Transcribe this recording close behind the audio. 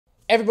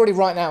Everybody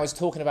right now is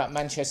talking about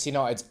Manchester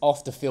United's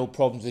off-the-field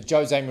problems with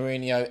Jose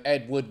Mourinho,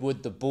 Ed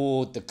Woodward, the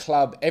board, the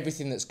club,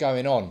 everything that's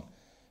going on.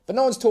 But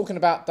no one's talking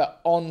about the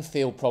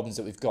on-field problems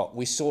that we've got.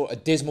 We saw a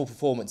dismal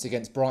performance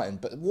against Brighton.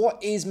 But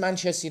what is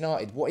Manchester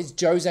United? What is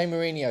Jose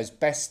Mourinho's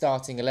best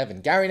starting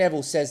 11? Gary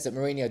Neville says that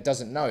Mourinho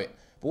doesn't know it.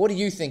 But what do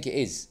you think it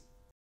is?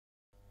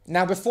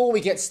 Now, before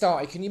we get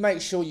started, can you make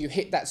sure you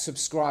hit that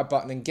subscribe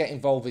button and get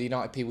involved with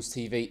United People's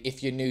TV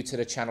if you're new to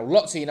the channel?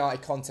 Lots of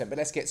United content, but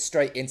let's get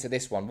straight into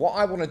this one. What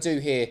I want to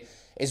do here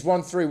is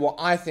run through what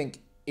I think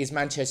is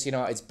Manchester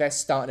United's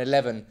best starting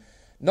 11,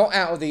 not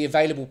out of the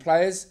available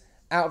players,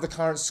 out of the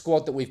current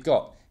squad that we've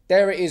got.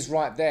 There it is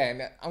right there,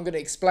 and I'm going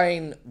to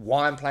explain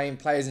why I'm playing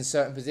players in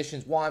certain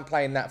positions, why I'm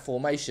playing that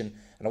formation,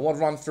 and I want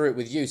to run through it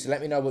with you, so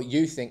let me know what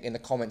you think in the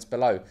comments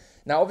below.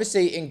 Now,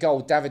 obviously, in goal,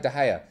 David De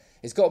Gea.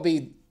 It's got to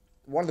be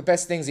one of the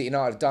best things that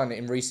United have done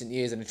in recent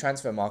years in the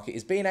transfer market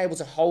is being able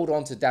to hold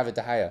on to David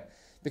De Gea,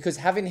 because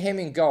having him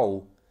in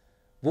goal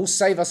will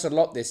save us a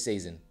lot this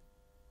season.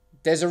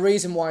 There's a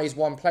reason why he's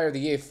won Player of the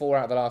Year 4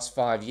 out of the last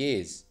 5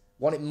 years.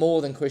 Won it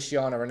more than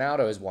Cristiano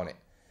Ronaldo has won it.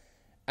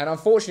 And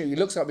unfortunately, it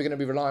looks like we're going to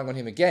be relying on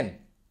him again.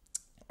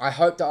 I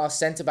hope that our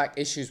centre-back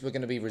issues were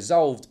going to be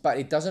resolved, but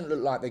it doesn't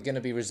look like they're going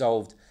to be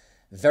resolved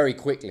very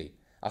quickly.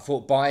 I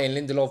thought Bailly and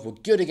Lindelof were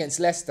good against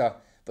Leicester,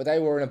 but they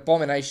were an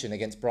abomination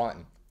against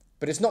Brighton.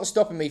 But it's not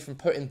stopping me from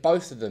putting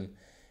both of them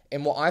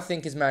in what I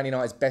think is Man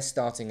United's best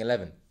starting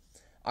 11.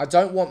 I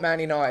don't want Man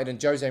United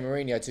and Jose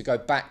Mourinho to go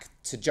back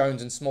to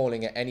Jones and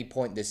Smalling at any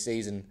point this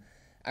season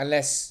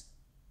unless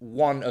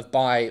one of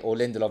Bailly or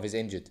Lindelof is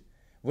injured.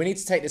 We need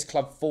to take this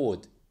club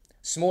forward.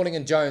 Smalling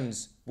and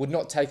Jones would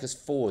not take us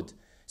forward,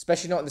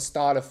 especially not in the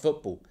style of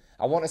football.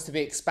 I want us to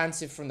be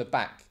expansive from the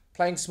back.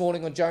 Playing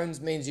Smalling or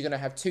Jones means you're going to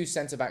have two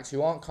centre-backs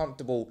who aren't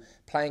comfortable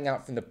playing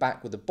out from the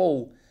back with the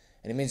ball,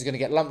 and it means you're going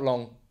to get lumped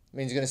long. It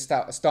means you're going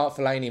to start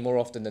Fellaini more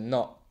often than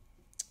not.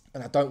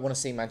 And I don't want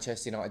to see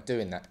Manchester United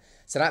doing that.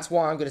 So that's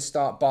why I'm going to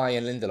start Bailly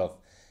and Lindelof.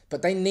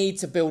 But they need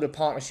to build a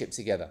partnership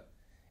together.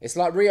 It's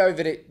like Rio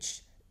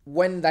Vidic,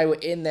 when they were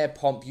in their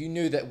pomp, you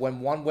knew that when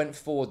one went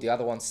forward, the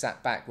other one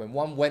sat back. When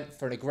one went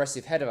for an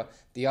aggressive header,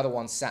 the other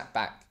one sat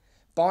back.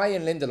 Bailly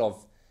and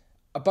Lindelof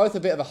are both a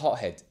bit of a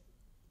hothead.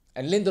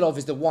 And Lindelof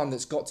is the one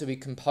that's got to be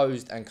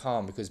composed and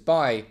calm, because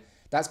Bailly,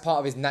 that's part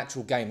of his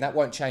natural game. That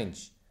won't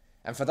change.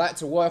 And for that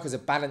to work as a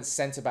balanced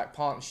centre-back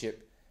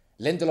partnership,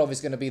 Lindelof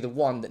is going to be the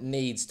one that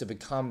needs to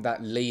become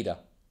that leader.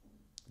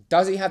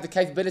 Does he have the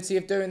capability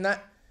of doing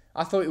that?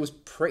 I thought it was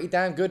pretty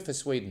damn good for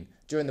Sweden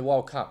during the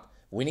World Cup.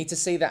 We need to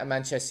see that at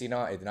Manchester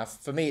United. And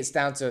for me, it's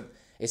down to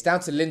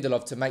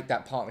Lindelof to make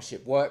that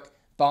partnership work.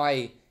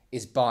 Bailly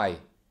is Bailly.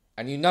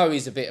 And you know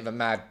he's a bit of a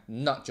mad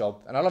nut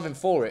job. And I love him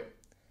for it.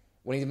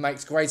 When he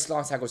makes great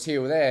slide tackles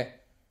here or there,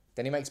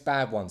 then he makes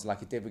bad ones, like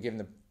he did with giving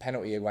the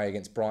penalty away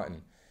against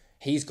Brighton.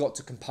 He's got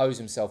to compose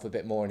himself a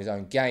bit more in his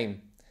own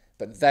game.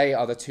 But they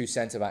are the two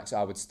centre-backs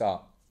I would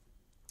start.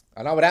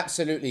 And I would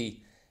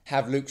absolutely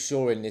have Luke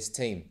Shaw in this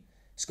team.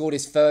 Scored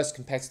his first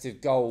competitive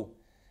goal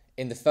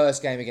in the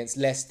first game against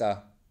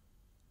Leicester.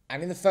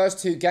 And in the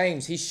first two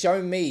games, he's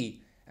shown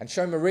me and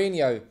shown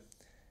Mourinho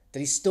that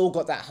he's still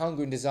got that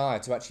hunger and desire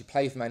to actually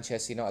play for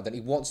Manchester United, that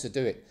he wants to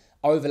do it.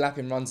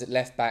 Overlapping runs at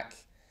left back.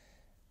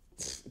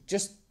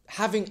 Just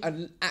having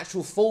an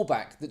actual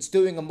fullback that's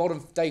doing a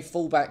modern day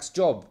fullback's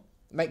job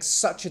makes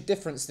such a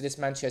difference to this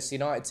Manchester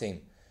United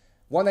team.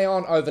 When they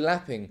aren't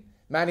overlapping,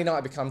 Man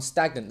United becomes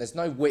stagnant. There's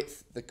no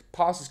width. The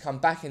passes come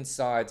back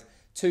inside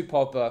to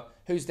Pogba,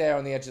 who's there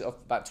on the edge of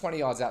about 20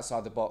 yards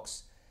outside the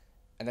box.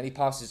 And then he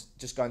passes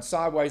just going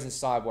sideways and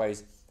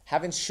sideways.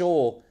 Having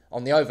Shaw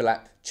on the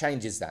overlap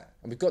changes that.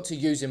 And we've got to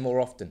use him more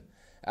often.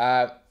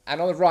 And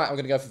on the right, I'm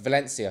going to go for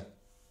Valencia.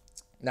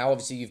 Now,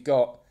 obviously, you've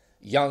got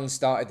Young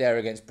started there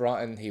against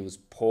Brighton. He was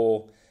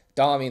poor.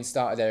 Darmian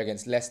started there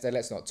against Leicester.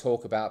 Let's not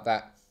talk about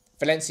that.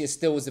 Valencia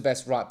still was the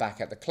best right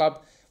back at the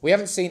club. We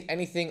haven't seen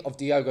anything of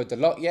Diogo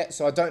Dalot yet,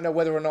 so I don't know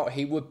whether or not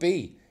he would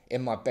be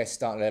in my best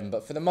starting 11.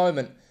 But for the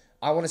moment,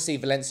 I want to see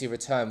Valencia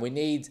return. We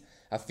need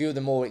a few of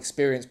the more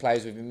experienced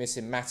players. We've been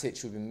missing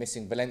Matic, we've been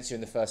missing Valencia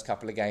in the first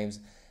couple of games.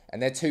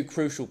 And they're two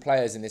crucial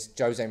players in this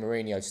Jose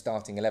Mourinho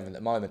starting 11 at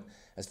the moment,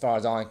 as far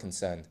as I'm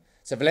concerned.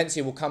 So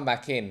Valencia will come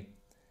back in.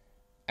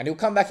 And he'll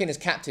come back in as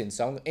captain.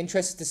 So I'm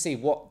interested to see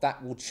what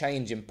that will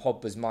change in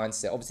Pogba's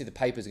mindset. Obviously, the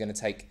papers are going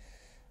to take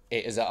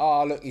it as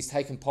look, he's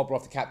taken Pogba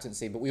off the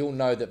captaincy. But we all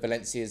know that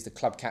Valencia is the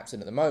club captain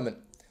at the moment.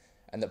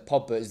 And that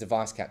Pogba is the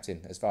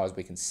vice-captain, as far as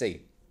we can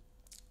see.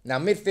 Now,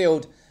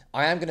 midfield,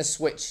 I am going to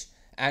switch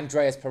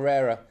Andreas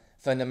Pereira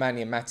for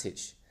Nemanja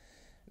Matic.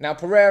 Now,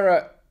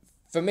 Pereira,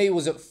 for me,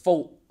 was at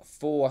fault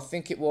for, I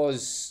think it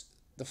was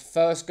the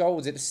first goal.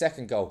 Was it the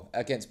second goal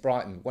against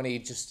Brighton? When he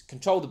just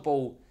controlled the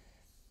ball.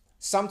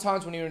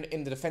 Sometimes when you're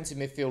in the defensive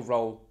midfield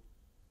role,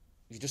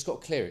 you just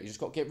got to clear it. You just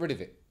got to get rid of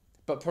it.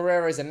 But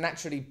Pereira is a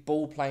naturally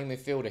ball-playing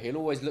midfielder. He'll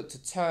always look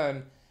to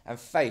turn and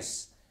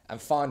face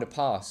and find a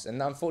pass. And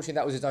unfortunately,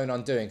 that was his own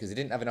undoing because he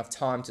didn't have enough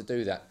time to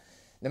do that.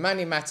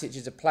 Nemanja Matic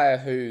is a player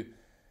who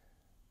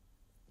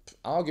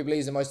arguably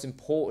is the most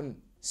important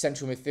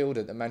central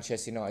midfielder that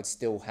Manchester United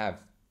still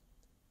have.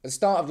 At the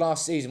start of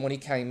last season, when he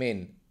came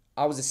in,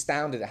 I was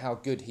astounded at how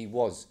good he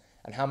was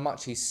and how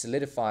much he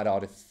solidified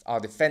our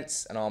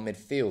defence and our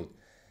midfield.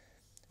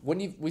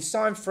 We've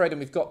signed Fred and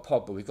we've got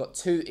Pogba, we've got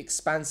two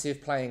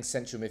expansive playing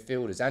central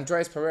midfielders.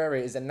 Andreas Pereira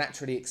is a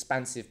naturally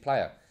expansive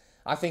player.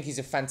 I think he's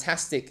a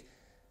fantastic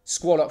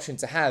squad option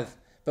to have,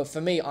 but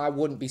for me, I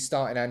wouldn't be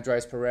starting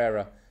Andreas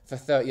Pereira for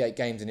 38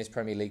 games in this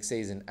Premier League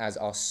season as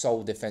our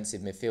sole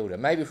defensive midfielder.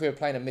 Maybe if we were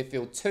playing a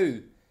midfield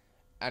two,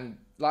 and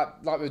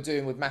like we were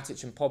doing with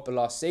Matic and Pogba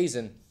last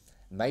season,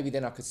 maybe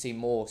then I could see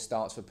more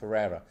starts for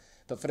Pereira.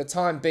 But for the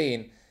time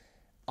being,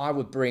 I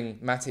would bring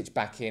Matic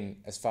back in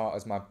as far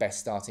as my best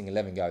starting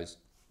 11 goes.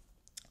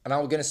 And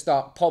I'm going to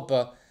start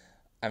Pogba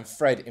and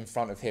Fred in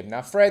front of him.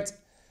 Now, Fred,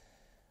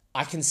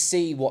 I can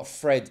see what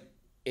Fred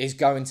is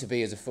going to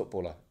be as a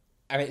footballer.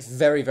 And it's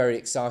very, very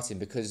exciting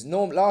because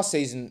last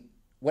season,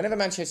 whenever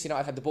Manchester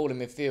United had the ball in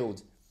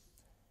midfield,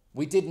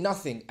 we did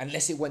nothing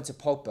unless it went to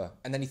Pogba.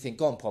 And then you think,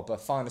 go on, Pogba,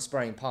 find a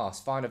spraying pass,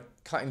 find a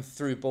cutting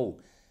through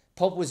ball.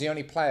 Pogba was the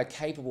only player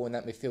capable in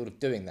that midfield of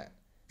doing that.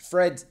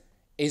 Fred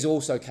is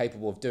also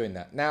capable of doing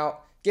that. Now,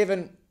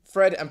 given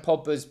Fred and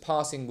Pogba's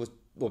passing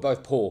were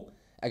both poor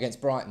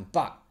against Brighton,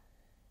 but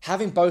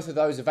having both of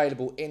those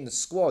available in the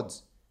squad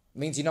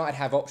means United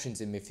have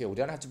options in midfield. You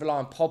don't have to rely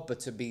on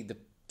Pogba to be the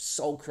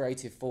sole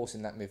creative force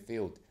in that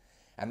midfield.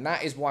 And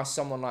that is why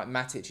someone like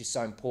Matic is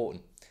so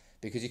important.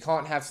 Because you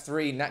can't have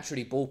three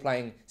naturally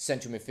ball-playing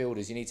central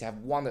midfielders. You need to have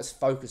one that's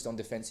focused on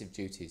defensive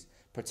duties,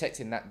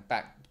 protecting that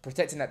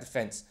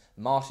defence,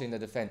 marshalling the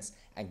defence,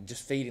 and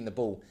just feeding the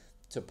ball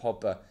to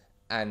Pogba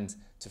and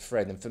to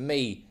Fred. And for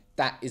me,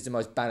 that is the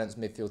most balanced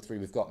midfield three.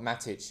 We've got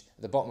Matic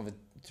at the bottom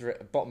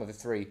of the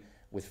three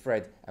with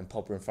Fred and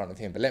Pogba in front of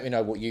him. But let me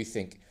know what you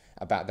think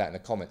about that in the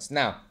comments.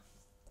 Now,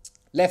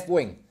 left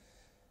wing.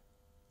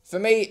 For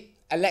me,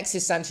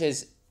 Alexis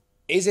Sanchez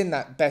is in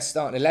that best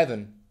starting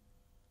 11.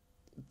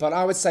 But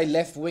I would say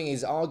left wing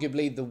is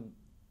arguably the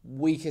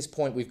weakest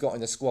point we've got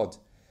in the squad.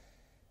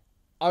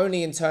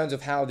 Only in terms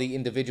of how the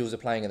individuals are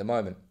playing at the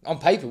moment. On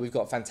paper, we've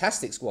got a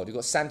fantastic squad. We've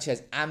got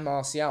Sanchez and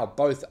Martial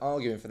both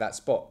arguing for that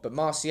spot. But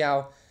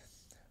Martial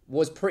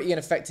was pretty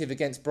ineffective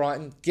against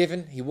Brighton,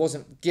 given he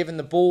wasn't given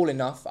the ball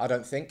enough, I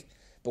don't think.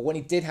 But when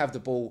he did have the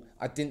ball,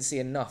 I didn't see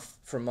enough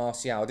from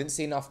Martial. I didn't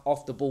see enough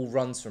off-the-ball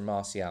runs from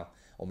Martial.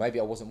 Or maybe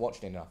I wasn't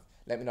watching enough.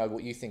 Let me know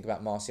what you think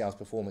about Martial's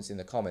performance in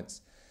the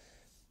comments.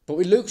 But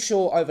with Luke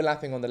Shaw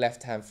overlapping on the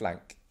left-hand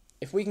flank,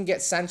 if we can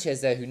get Sanchez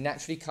there who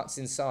naturally cuts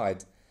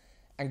inside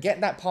and get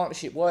that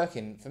partnership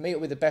working, for me it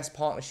will be the best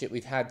partnership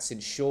we've had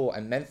since Shaw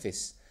and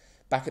Memphis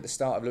back at the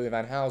start of Louis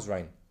van Gaal's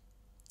reign.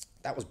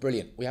 That was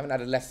brilliant. We haven't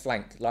had a left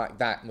flank like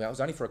that. Well, it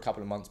was only for a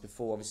couple of months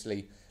before,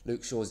 obviously,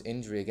 Luke Shaw's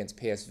injury against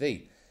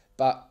PSV.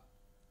 But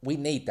we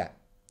need that.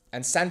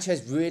 And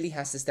Sanchez really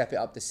has to step it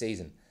up this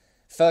season.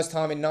 First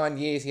time in 9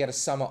 years he had a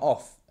summer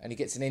off and he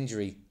gets an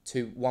injury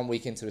 1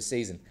 week into the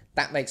season.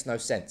 That makes no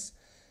sense.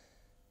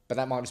 But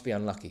that might just be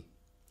unlucky.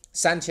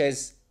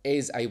 Sanchez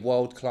is a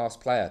world-class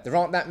player. There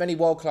aren't that many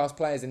world-class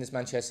players in this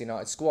Manchester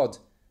United squad.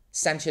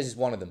 Sanchez is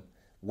one of them.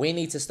 We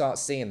need to start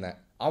seeing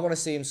that. I want to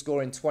see him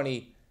scoring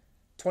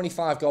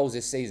 25 goals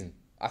this season,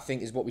 I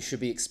think is what we should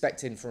be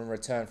expecting from a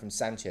return from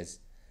Sanchez.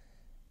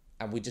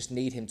 And we just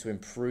need him to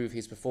improve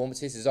his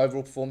performances, his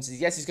overall performances.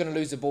 Yes, he's going to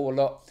lose the ball a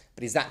lot,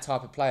 but he's that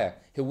type of player.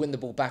 He'll win the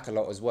ball back a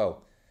lot as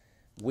well.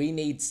 We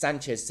need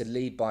Sanchez to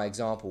lead by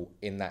example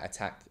in that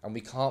attack. And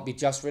we can't be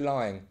just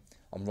relying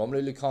on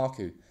Romelu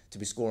Lukaku to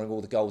be scoring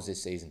all the goals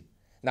this season.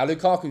 Now,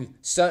 Lukaku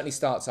certainly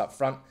starts up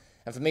front.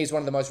 And for me, he's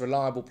one of the most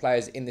reliable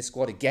players in this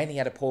squad. Again, he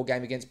had a poor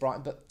game against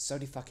Brighton, but so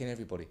did fucking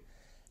everybody.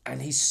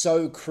 And he's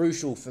so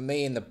crucial for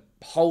me in the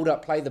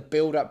hold-up play, the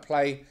build-up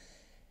play.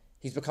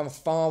 He's become a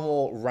far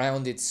more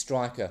rounded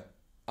striker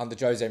under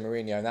Jose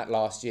Mourinho in that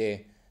last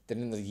year than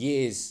in the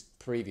years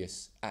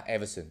previous at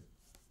Everton.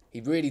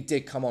 He really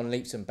did come on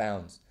leaps and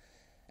bounds.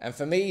 And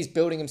for me, he's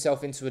building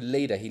himself into a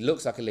leader. He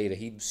looks like a leader.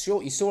 You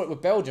saw it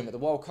with Belgium at the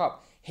World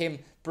Cup. Him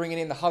bringing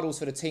in the huddles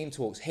for the team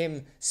talks.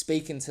 Him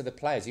speaking to the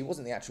players. He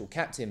wasn't the actual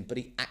captain, but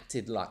he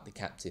acted like the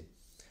captain.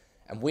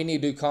 And we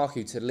need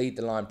Lukaku to lead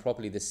the line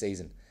properly this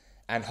season.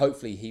 And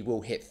hopefully he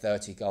will hit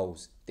 30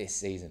 goals this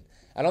season.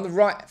 And on the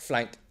right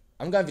flank,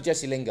 I'm going for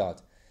Jesse Lingard.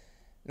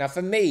 Now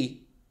for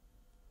me,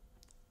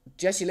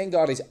 Jesse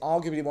Lingard is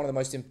arguably one of the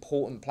most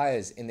important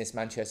players in this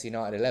Manchester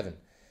United 11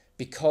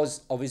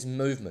 because of his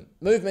movement.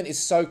 Movement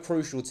is so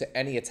crucial to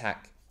any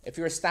attack. If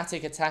you're a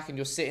static attack and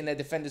you're sitting there,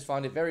 defenders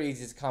find it very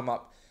easy to come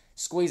up,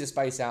 squeeze a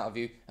space out of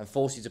you and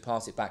force you to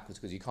pass it backwards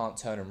because you can't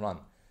turn and run.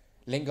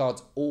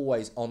 Lingard's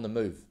always on the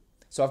move.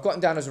 So I've got him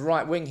down as a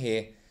right wing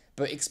here,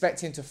 but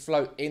expect him to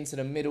float into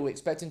the middle,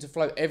 expect him to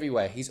float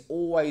everywhere. He's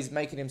always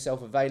making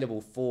himself available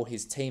for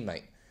his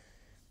teammate.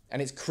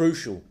 And it's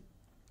crucial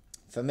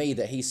for me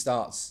that he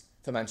starts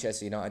for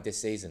Manchester United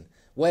this season.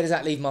 Where does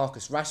that leave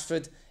Marcus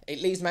Rashford?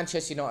 It leaves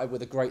Manchester United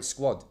with a great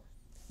squad.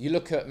 You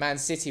look at Man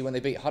City when they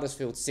beat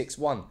Huddersfield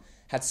 6-1,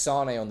 had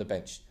Sane on the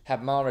bench,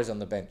 had Mahrez on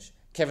the bench.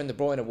 Kevin De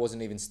Bruyne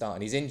wasn't even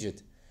starting, he's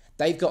injured.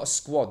 They've got a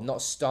squad, not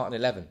a starting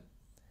 11.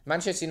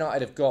 Manchester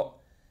United have got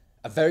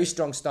a very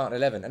strong starting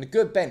 11 and a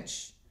good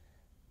bench.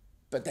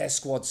 but their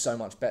squad's so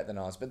much better than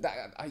ours. But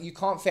you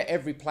can't fit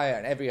every player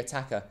and every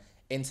attacker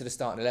into the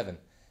starting 11.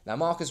 Now,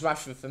 Marcus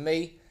Rashford, for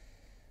me,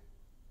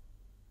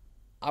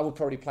 I would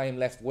probably play him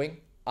left wing.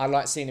 I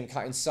like seeing him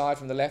cut inside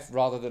from the left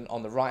rather than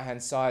on the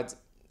right-hand side.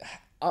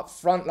 Up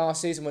front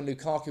last season when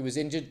Lukaku was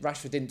injured,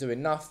 Rashford didn't do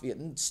enough.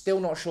 Still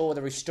not sure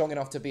whether he's strong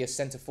enough to be a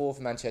centre-forward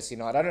for Manchester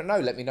United. I don't know.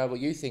 Let me know what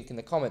you think in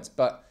the comments.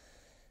 But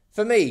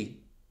for me,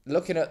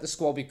 looking at the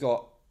squad we've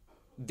got,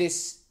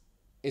 this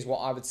is what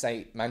I would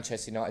say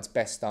Manchester United's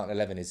best starting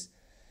 11 is.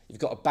 You've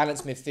got a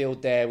balanced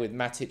midfield there with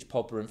Matic,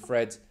 Pogba and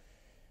Fred.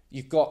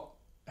 You've got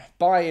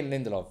Bailly and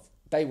Lindelof.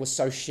 They were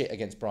so shit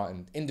against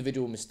Brighton.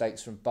 Individual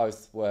mistakes from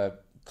both were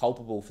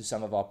culpable for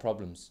some of our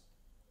problems.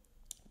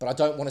 But I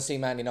don't want to see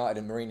Man United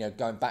and Mourinho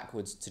going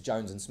backwards to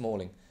Jones and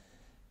Smalling.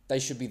 They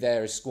should be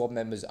there as squad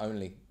members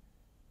only.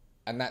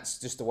 And that's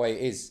just the way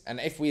it is. And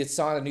if we had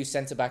signed a new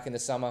centre-back in the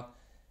summer,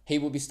 he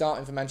would be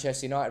starting for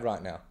Manchester United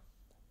right now.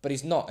 But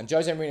he's not. And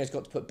Jose Mourinho's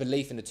got to put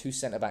belief in the two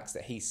centre-backs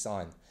that he's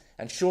signed.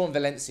 And Shaw and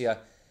Valencia,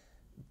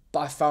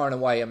 by far and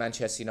away, are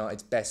Manchester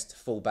United's best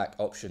full-back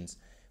options.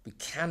 We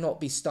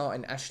cannot be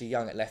starting Ashley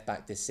Young at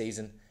left-back this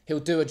season. He'll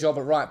do a job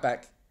at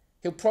right-back.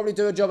 He'll probably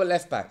do a job at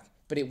left-back.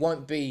 But it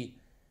won't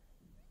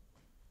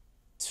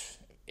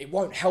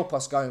help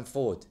us going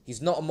forward.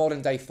 He's not a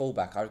modern-day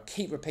full-back. I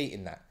keep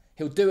repeating that.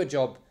 He'll do a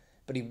job,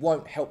 but he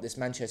won't help this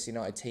Manchester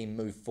United team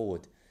move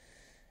forward.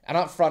 And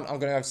up front, I'm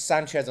going to have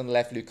Sanchez on the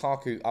left,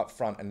 Lukaku up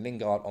front, and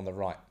Lingard on the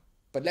right.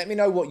 But let me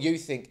know what you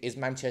think is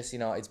Manchester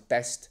United's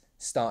best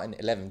starting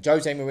 11.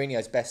 Jose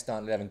Mourinho's best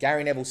starting 11.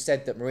 Gary Neville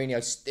said that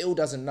Mourinho still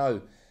doesn't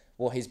know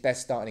what his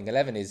best starting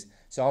 11 is.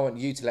 So I want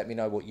you to let me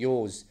know what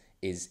yours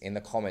is in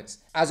the comments.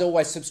 As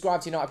always, subscribe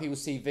to United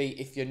People's TV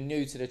if you're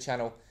new to the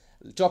channel.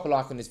 Drop a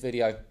like on this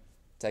video.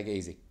 Take it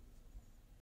easy.